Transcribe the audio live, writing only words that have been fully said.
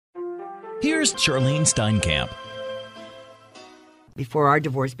Here's Charlyne Steinkamp. Before our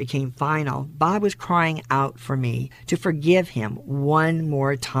divorce became final, Bob was crying out for me to forgive him one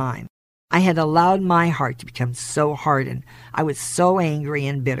more time. I had allowed my heart to become so hardened. I was so angry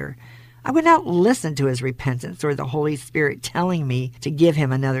and bitter. I would not listen to his repentance or the Holy Spirit telling me to give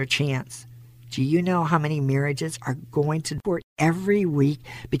him another chance. Do you know how many marriages are going to divorce every week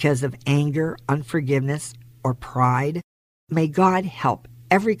because of anger, unforgiveness, or pride? May God help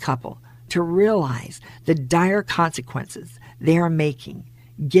every couple to realize the dire consequences they are making,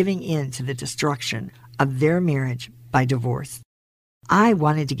 giving in to the destruction of their marriage by divorce. I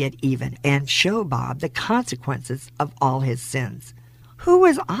wanted to get even and show Bob the consequences of all his sins. Who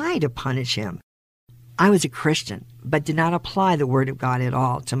was I to punish him? I was a Christian, but did not apply the Word of God at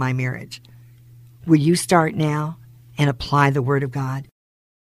all to my marriage. Will you start now and apply the Word of God?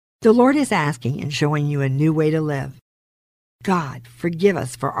 The Lord is asking and showing you a new way to live. God, forgive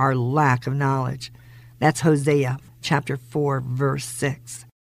us for our lack of knowledge. That's Hosea chapter 4, verse 6.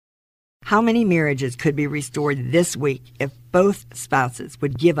 How many marriages could be restored this week if both spouses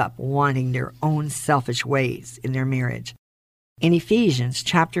would give up wanting their own selfish ways in their marriage? In Ephesians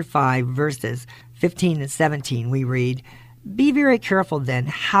chapter 5, verses 15 and 17, we read, "Be very careful then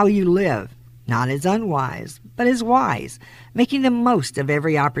how you live, not as unwise, but as wise, making the most of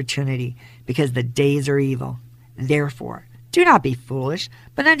every opportunity, because the days are evil. Therefore, do not be foolish,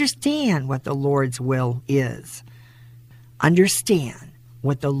 but understand what the Lord's will is." Understand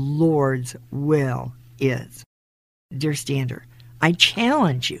what the Lord's will is. Dear Stander, I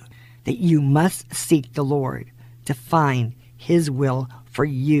challenge you that you must seek the Lord to find His will for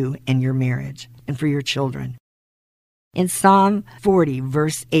you and your marriage and for your children. In Psalm 40,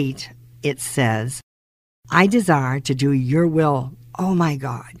 verse 8, it says, "I desire to do your will, O my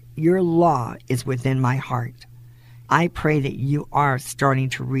God. Your law is within my heart." I pray that you are starting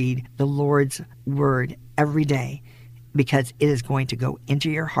to read the Lord's Word every day, because it is going to go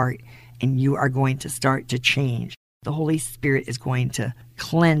into your heart and you are going to start to change. The Holy Spirit is going to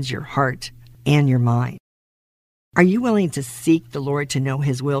cleanse your heart and your mind. Are you willing to seek the Lord to know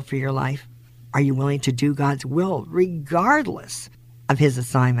His will for your life? Are you willing to do God's will regardless of His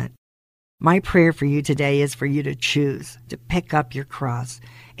assignment? My prayer for you today is for you to choose to pick up your cross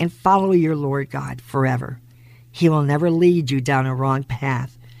and follow your Lord God forever. He will never lead you down a wrong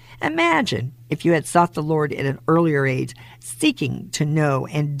path. Imagine if you had sought the Lord at an earlier age, seeking to know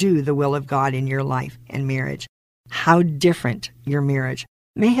and do the will of God in your life and marriage. How different your marriage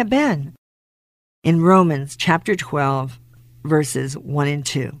may have been. In Romans chapter 12, verses 1 and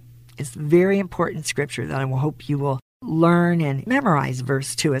 2, it's a very important scripture that I will hope you will learn and memorize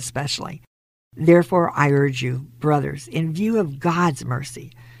verse 2 especially. "Therefore I urge you, brothers, in view of God's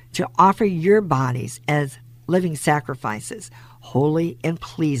mercy, to offer your bodies as living sacrifices, holy and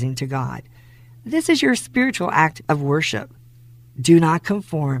pleasing to God. This is your spiritual act of worship. Do not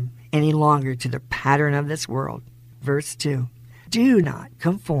conform any longer to the pattern of this world." Verse 2. Do not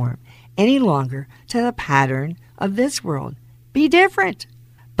conform any longer to the pattern of this world. Be different,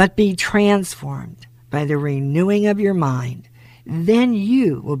 but be transformed by the renewing of your mind. Then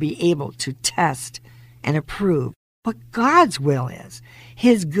you will be able to test and approve what God's will is,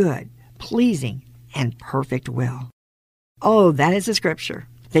 His good, pleasing, and perfect will. Oh, that is a scripture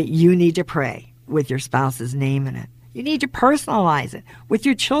that you need to pray with your spouse's name in it. You need to personalize it with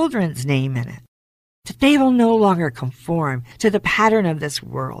your children's name in it. That they will no longer conform to the pattern of this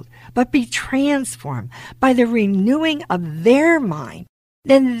world, but be transformed by the renewing of their mind.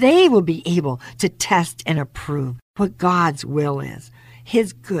 Then they will be able to test and approve what God's will is,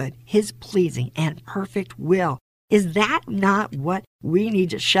 His good, His pleasing, and perfect will. Is that not what we need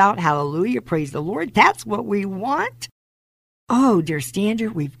to shout hallelujah, praise the Lord? That's what we want. Oh, dear Stander,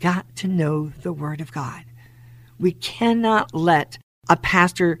 we've got to know the Word of God. We cannot let a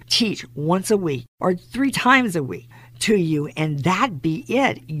pastor teach once a week or 3 times a week to you, and that be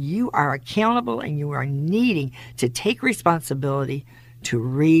it. You are accountable and you are needing to take responsibility to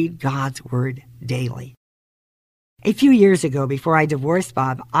read God's Word daily. A few years ago, before I divorced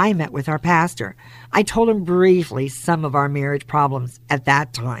Bob, I met with our pastor. I told him briefly some of our marriage problems at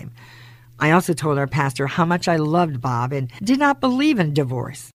that time. I also told our pastor how much I loved Bob and did not believe in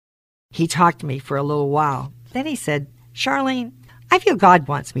divorce. He talked to me for a little while. Then he said, "Charlyne, I feel God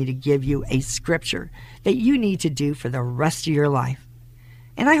wants me to give you a scripture that you need to do for the rest of your life.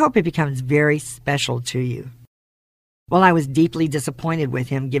 And I hope it becomes very special to you." Well, I was deeply disappointed with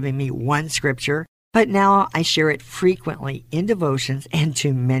him giving me one scripture, but now I share it frequently in devotions and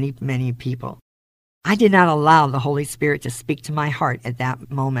to many, many people. I did not allow the Holy Spirit to speak to my heart at that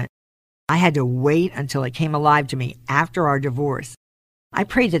moment. I had to wait until it came alive to me after our divorce. I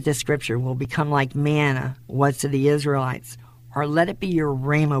pray that this scripture will become like manna was to the Israelites, or let it be your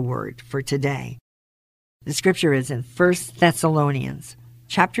rhema word for today. The scripture is in 1 Thessalonians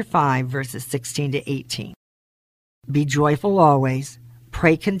chapter 5, verses 16 to 18. Be joyful always,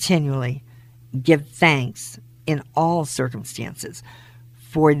 pray continually, give thanks in all circumstances,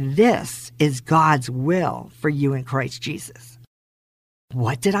 for this is God's will for you in Christ Jesus.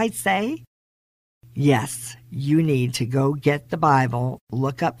 What did I say? Yes, you need to go get the Bible,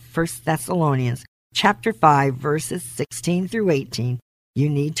 look up 1 Thessalonians chapter 5, verses 16 through 18. You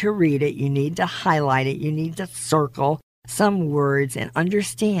need to read it, you need to highlight it, you need to circle some words and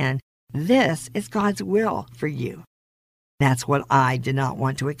understand this is God's will for you. That's what I did not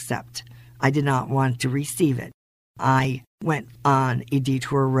want to accept. I did not want to receive it. I went on a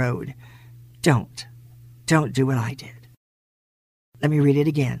detour road. Don't do what I did. Let me read it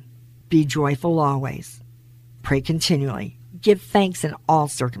again. Be joyful always. Pray continually. Give thanks in all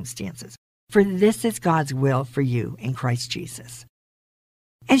circumstances, for this is God's will for you in Christ Jesus.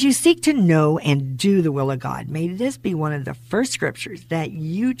 As you seek to know and do the will of God, may this be one of the first scriptures that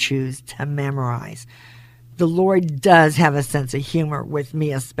you choose to memorize. The Lord does have a sense of humor with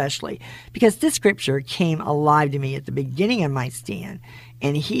me especially, because this scripture came alive to me at the beginning of my stand,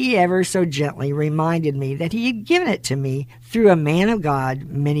 and he ever so gently reminded me that he had given it to me through a man of God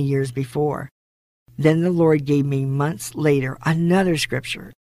many years before. Then the Lord gave me months later another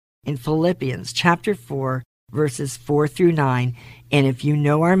scripture in Philippians chapter 4, verses 4 through 9, and if you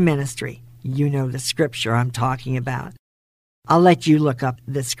know our ministry, you know the scripture I'm talking about. I'll let you look up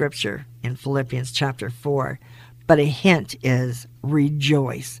the scripture in Philippians chapter 4, but a hint is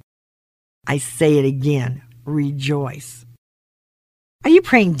rejoice. I say it again, rejoice. Are you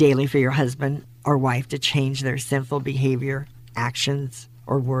praying daily for your husband or wife to change their sinful behavior, actions,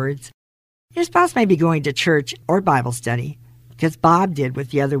 or words? Your spouse may be going to church or Bible study, because Bob did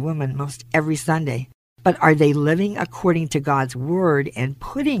with the other woman most every Sunday, but are they living according to God's word and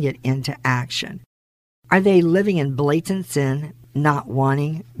putting it into action? Are they living in blatant sin, not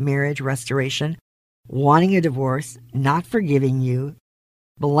wanting marriage restoration, wanting a divorce, not forgiving you,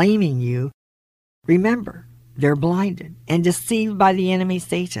 blaming you? Remember, they're blinded and deceived by the enemy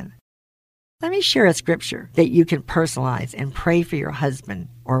Satan. Let me share a scripture that you can personalize and pray for your husband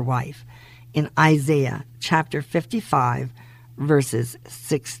or wife in Isaiah chapter 55, verses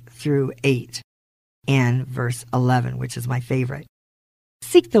 6 through 8, and verse 11, which is my favorite.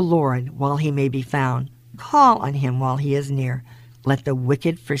 Seek the Lord while he may be found. Call on him while he is near. Let the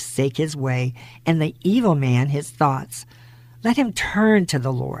wicked forsake his way, and the evil man his thoughts. Let him turn to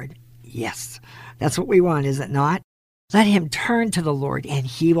the Lord. Yes, that's what we want, is it not? Let him turn to the Lord, and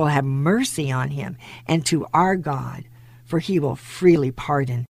he will have mercy on him, and to our God, for he will freely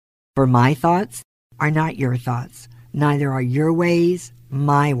pardon. For my thoughts are not your thoughts, neither are your ways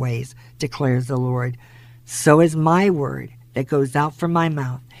my ways, declares the Lord. So is my word that goes out from my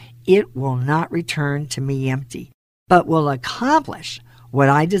mouth. It will not return to me empty, but will accomplish what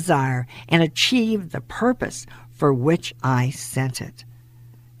I desire and achieve the purpose for which I sent it.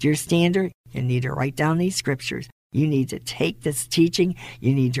 Dear Stander, you need to write down these scriptures. You need to take this teaching.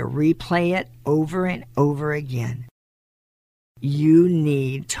 You need to replay it over and over again. You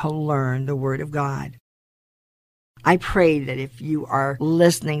need to learn the Word of God. I pray that if you are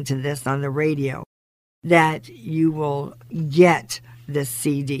listening to this on the radio, that you will get this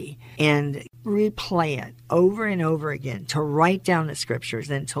CD and replay it over and over again, to write down the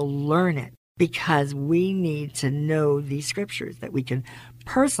scriptures and to learn it, because we need to know these scriptures that we can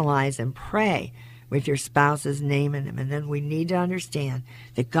personalize and pray with your spouse's name in them. And then we need to understand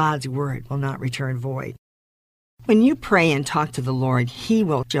that God's word will not return void. When you pray and talk to the Lord, he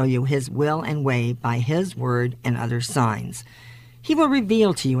will show you his will and way by his word and other signs. He will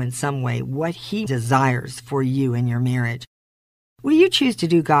reveal to you in some way what he desires for you in your marriage. Will you choose to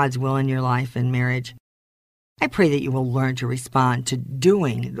do God's will in your life and marriage? I pray that you will learn to respond to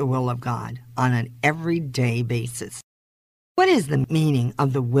doing the will of God on an everyday basis. What is the meaning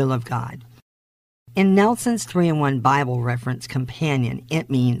of the will of God? In Nelson's 3-in-1 Bible Reference Companion, it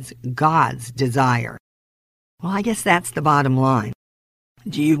means God's desire. Well, I guess that's the bottom line.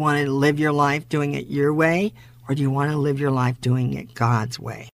 Do you want to live your life doing it your way, or do you want to live your life doing it God's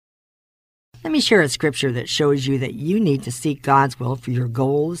way? Let me share a scripture that shows you that you need to seek God's will for your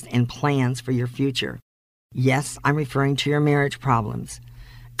goals and plans for your future. Yes, I'm referring to your marriage problems.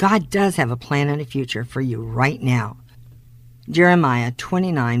 God does have a plan and a future for you right now. Jeremiah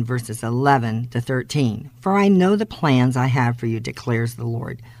 29, verses 11 to 13. For I know the plans I have for you, declares the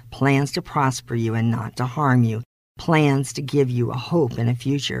Lord. Plans to prosper you and not to harm you. Plans to give you a hope and a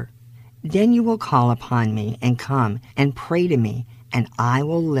future. Then you will call upon me and come and pray to me, and I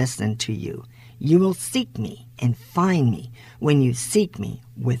will listen to you. You will seek me and find me when you seek me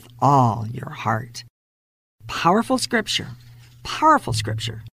with all your heart. Powerful scripture. Powerful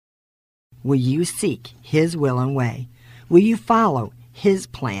scripture. Will you seek His will and way? Will you follow His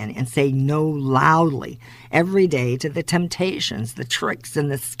plan and say no loudly every day to the temptations, the tricks, and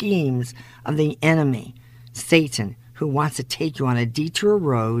the schemes of the enemy, Satan, who wants to take you on a detour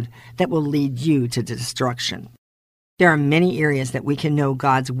road that will lead you to destruction? There are many areas that we can know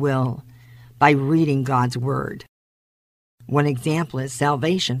God's will by reading God's Word. One example is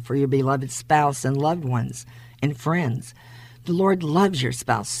salvation for your beloved spouse and loved ones and friends. The Lord loves your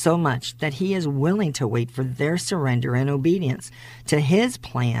spouse so much that He is willing to wait for their surrender and obedience to His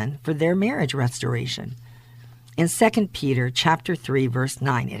plan for their marriage restoration. In 2 Peter chapter 3, verse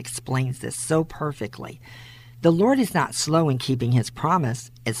 9, it explains this so perfectly. The Lord is not slow in keeping His promise,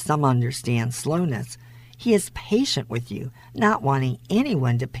 as some understand slowness. He is patient with you, not wanting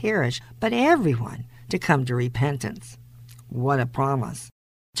anyone to perish, but everyone to come to repentance. What a promise.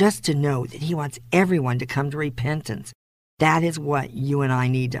 Just to know that He wants everyone to come to repentance. That is what you and I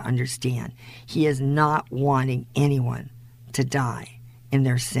need to understand. He is not wanting anyone to die in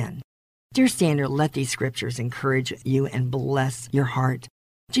their sin. Dear Standard, let these scriptures encourage you and bless your heart.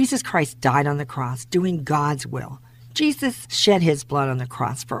 Jesus Christ died on the cross doing God's will. Jesus shed His blood on the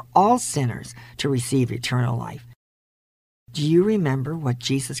cross for all sinners to receive eternal life. Do you remember what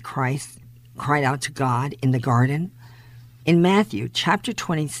Jesus Christ cried out to God in the garden? In Matthew chapter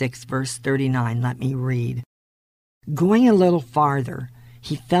 26, verse 39, let me read. Going a little farther,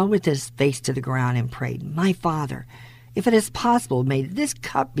 He fell with His face to the ground and prayed, My Father, if it is possible, may this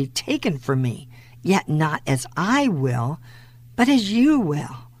cup be taken from me, yet not as I will, but as you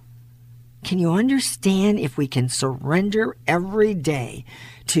will. Can you understand if we can surrender every day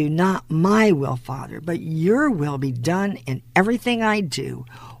to not my will, Father, but your will be done in everything I do,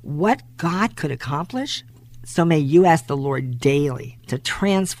 what God could accomplish? So may you ask the Lord daily to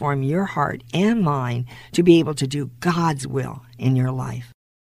transform your heart and mind to be able to do God's will in your life.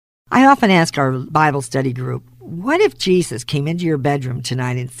 I often ask our Bible study group, what if Jesus came into your bedroom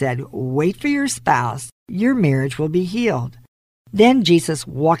tonight and said, wait for your spouse, your marriage will be healed? Then Jesus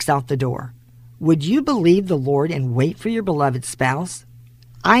walks out the door. Would you believe the Lord and wait for your beloved spouse?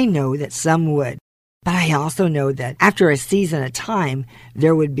 I know that some would. But I also know that after a season of time,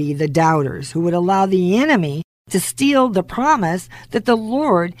 there would be the doubters who would allow the enemy to steal the promise that the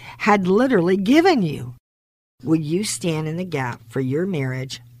Lord had literally given you. Will you stand in the gap for your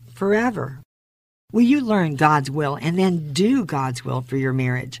marriage forever? Will you learn God's will and then do God's will for your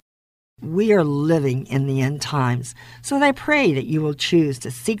marriage? We are living in the end times, so I pray that you will choose to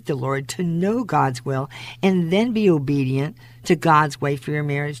seek the Lord, to know God's will, and then be obedient to God's way for your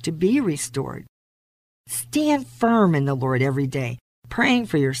marriage to be restored. Stand firm in the Lord every day, praying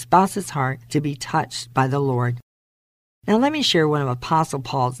for your spouse's heart to be touched by the Lord. Now let me share one of Apostle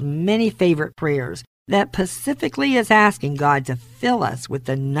Paul's many favorite prayers that specifically is asking God to fill us with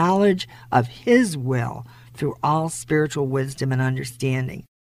the knowledge of His will through all spiritual wisdom and understanding.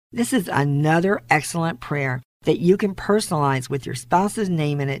 This is another excellent prayer that you can personalize with your spouse's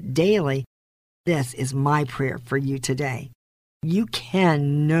name in it daily. This is my prayer for you today. You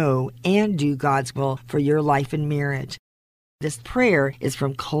can know and do God's will for your life and marriage. This prayer is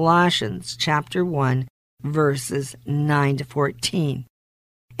from Colossians chapter 1, verses 9 to 14.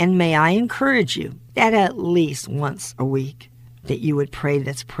 And may I encourage you that at least once a week that you would pray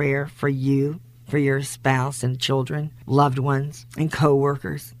this prayer for you, for your spouse and children, loved ones, and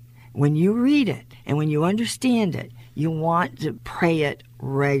co-workers. When you read it and when you understand it, you want to pray it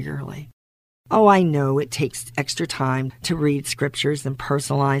regularly. Oh, I know it takes extra time to read scriptures and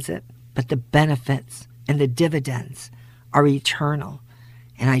personalize it, but the benefits and the dividends are eternal.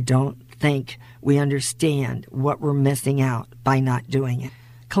 And I don't think we understand what we're missing out by not doing it.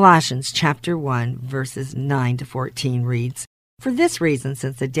 Colossians chapter 1, verses 9 to 14 reads, For this reason,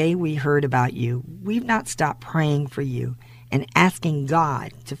 since the day we heard about you, we've not stopped praying for you and asking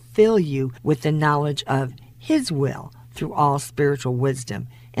God to fill you with the knowledge of His will through all spiritual wisdom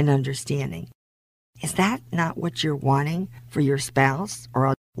and understanding. Is that not what you're wanting for your spouse or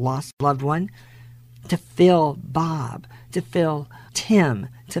a lost loved one? To fill Bob, to fill Tim,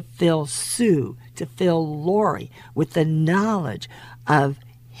 to fill Sue, to fill Lori with the knowledge of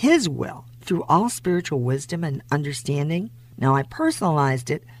His will through all spiritual wisdom and understanding? Now, I personalized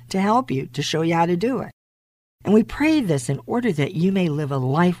it to help you, to show you how to do it. And we pray this in order that you may live a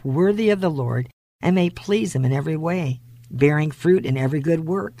life worthy of the Lord and may please Him in every way, bearing fruit in every good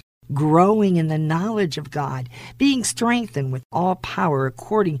work, growing in the knowledge of God, being strengthened with all power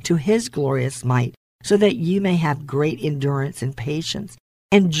according to His glorious might, so that you may have great endurance and patience,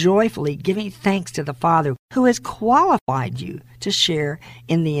 and joyfully giving thanks to the Father who has qualified you to share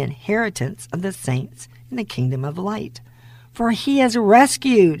in the inheritance of the saints in the kingdom of light. For he has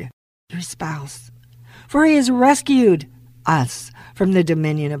rescued your spouse. For he has rescued us from the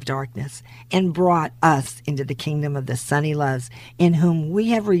dominion of darkness and brought us into the kingdom of the Son he loves, in whom we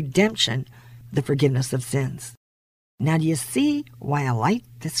have redemption, the forgiveness of sins. Now do you see why I like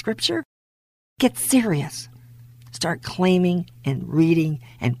this scripture? Get serious. Start claiming and reading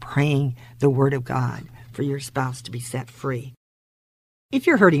and praying the Word of God for your spouse to be set free. If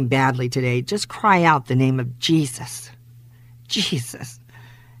you're hurting badly today, just cry out the name of Jesus. Jesus,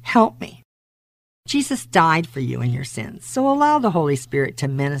 help me. Jesus died for you and your sins, so allow the Holy Spirit to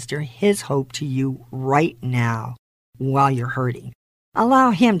minister His hope to you right now while you're hurting.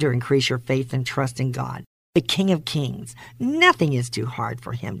 Allow Him to increase your faith and trust in God, the King of Kings. Nothing is too hard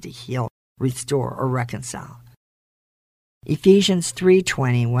for Him to heal, restore, or reconcile. Ephesians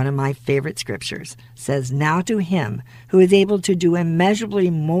 3:20, one of my favorite scriptures, says, "Now to Him who is able to do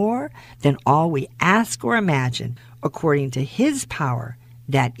immeasurably more than all we ask or imagine, according to His power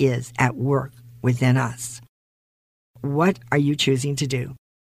that is at work within us." What are you choosing to do?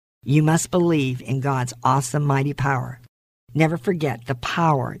 You must believe in God's awesome, mighty power. Never forget the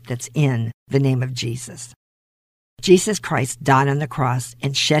power that's in the name of Jesus. Jesus Christ died on the cross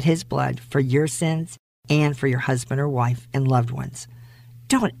and shed His blood for your sins and for your husband or wife and loved ones.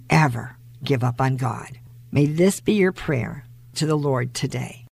 Don't ever give up on God. May this be your prayer to the Lord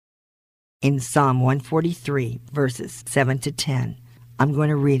today. In Psalm 143, verses 7 to 10, I'm going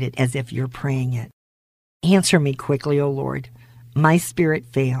to read it as if you're praying it. Answer me quickly, O Lord. My spirit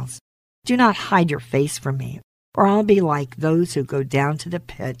fails. Do not hide your face from me, or I'll be like those who go down to the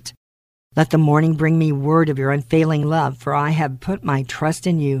pit. Let the morning bring me word of your unfailing love, for I have put my trust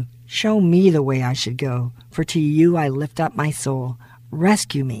in you. Show me the way I should go, for to you I lift up my soul.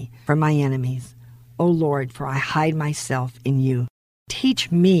 Rescue me from my enemies. O Lord, for I hide myself in you.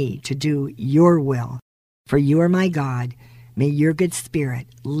 Teach me to do your will, for you are my God. May your good spirit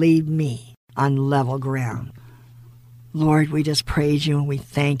lead me on level ground. Lord, we just praise you and we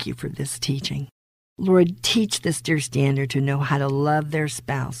thank you for this teaching. Lord, teach this dear stander to know how to love their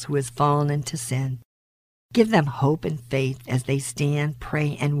spouse who has fallen into sin. Give them hope and faith as they stand,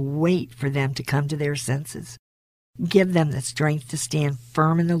 pray, and wait for them to come to their senses. Give them the strength to stand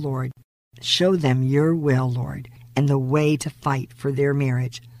firm in the Lord. Show them your will, Lord, and the way to fight for their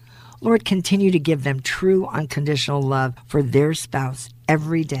marriage. Lord, continue to give them true, unconditional love for their spouse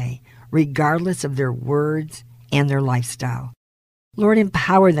every day, regardless of their words and their lifestyle. Lord,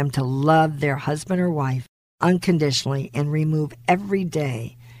 empower them to love their husband or wife unconditionally and remove every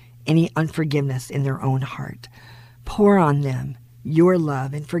day any unforgiveness in their own heart. Pour on them your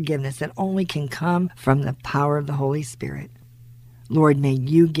love and forgiveness that only can come from the power of the Holy Spirit. Lord, may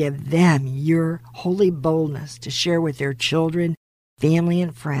you give them your holy boldness to share with their children, family,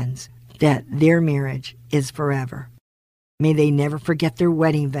 and friends that their marriage is forever. May they never forget their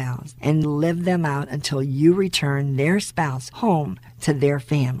wedding vows and live them out until you return their spouse home to their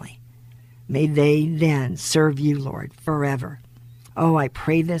family. May they then serve you, Lord, forever. Oh, I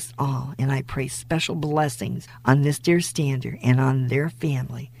pray this all, and I pray special blessings on this dear stander and on their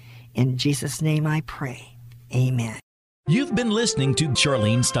family. In Jesus' name I pray. Amen. You've been listening to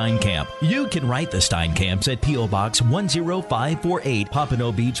Charlyne Steinkamp. You can write the Steinkamps at P.O. Box 10548,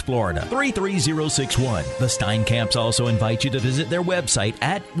 Pompano Beach, Florida, 33061. The Steinkamps also invite you to visit their website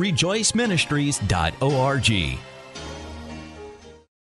at rejoiceministries.org.